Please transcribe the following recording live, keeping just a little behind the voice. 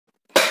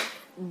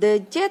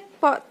The Jet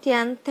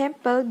Tian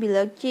Temple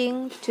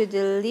belonging to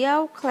the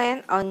Liaw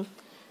clan on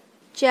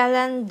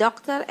Jalan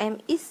Dr. M.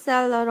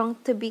 Isa, Lorong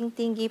Tebing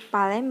Tinggi,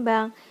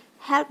 Palembang,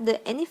 held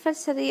the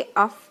anniversary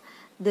of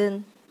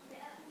the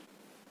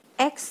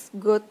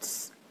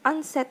ex-gods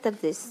on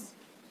Saturdays,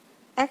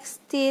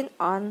 16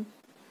 on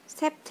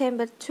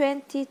September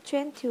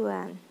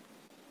 2021.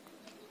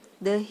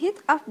 The head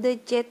of the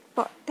Jet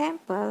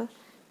Temple,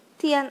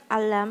 Tian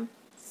Alam,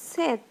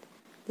 said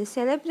the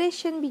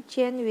celebration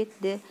began with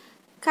the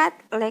cut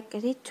leg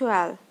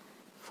ritual,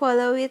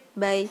 followed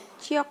by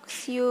Chok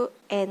Siu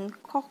and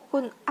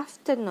Kokun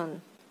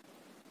afternoon.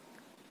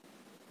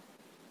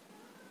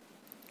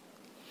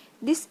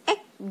 These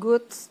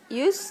ex-gods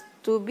used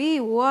to be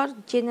war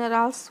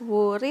generals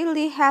who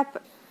really helped,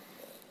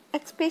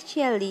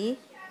 especially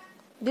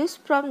those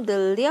from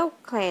the Liaw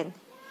clan,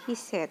 he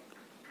said.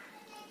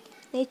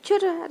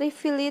 Nature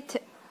revealed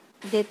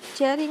that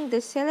during the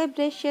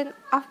celebration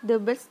of the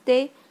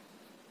birthday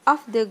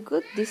of the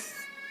god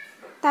this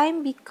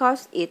time,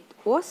 because it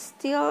was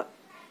still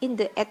in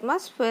the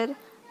atmosphere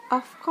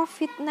of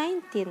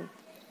COVID-19,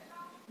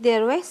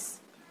 there was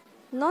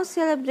no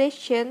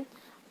celebration,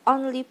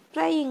 only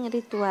praying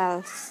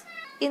rituals.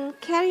 In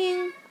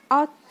carrying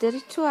out the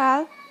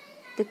ritual,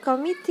 the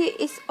committee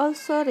is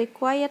also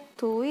required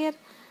to wear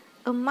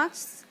a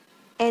mask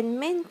and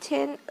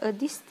maintain a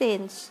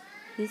distance,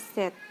 he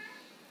said.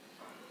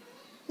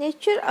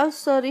 Nature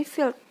also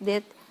revealed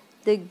that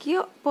the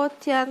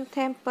Tian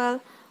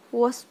Temple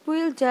was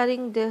built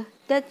during the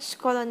Dutch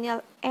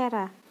colonial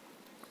era.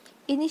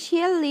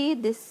 Initially,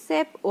 the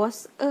shape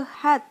was a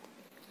hut,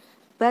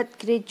 but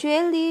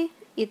gradually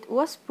it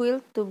was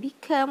built to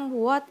become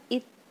what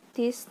it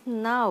is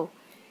now,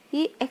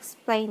 he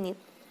explained it.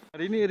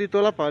 Hari ini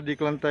ritual apa di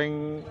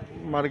kelenteng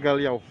Marga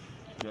Liaw?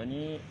 Ya,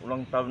 ini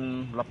ulang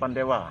tahun 8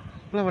 Dewa.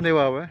 8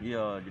 Dewa apa?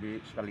 Iya, jadi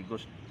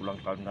sekaligus ulang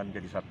tahun kan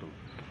jadi satu.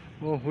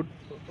 Oh,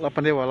 8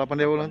 Dewa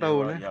ulang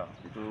tahun ya? Ya,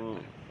 itu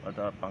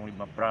ada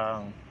Panglima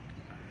Perang.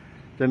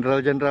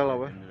 Jenderal-jenderal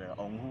apa?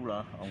 Ong Hu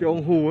lah. Si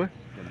Ong Hu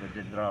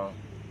Jenderal.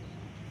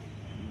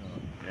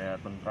 Ya,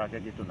 tentara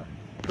kayak gitu lah.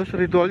 Terus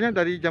ritualnya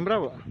dari jam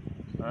berapa?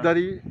 Hah?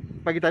 Dari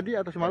pagi tadi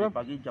atau semalam?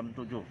 Pagi jam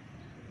 7.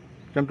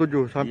 Jam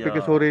 7 sampai Ya, ke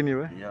sore ini,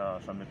 Pak? Iya,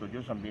 sampai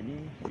 7 sampai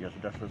ini ya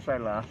sudah selesai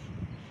lah.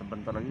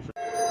 Sebentar lagi.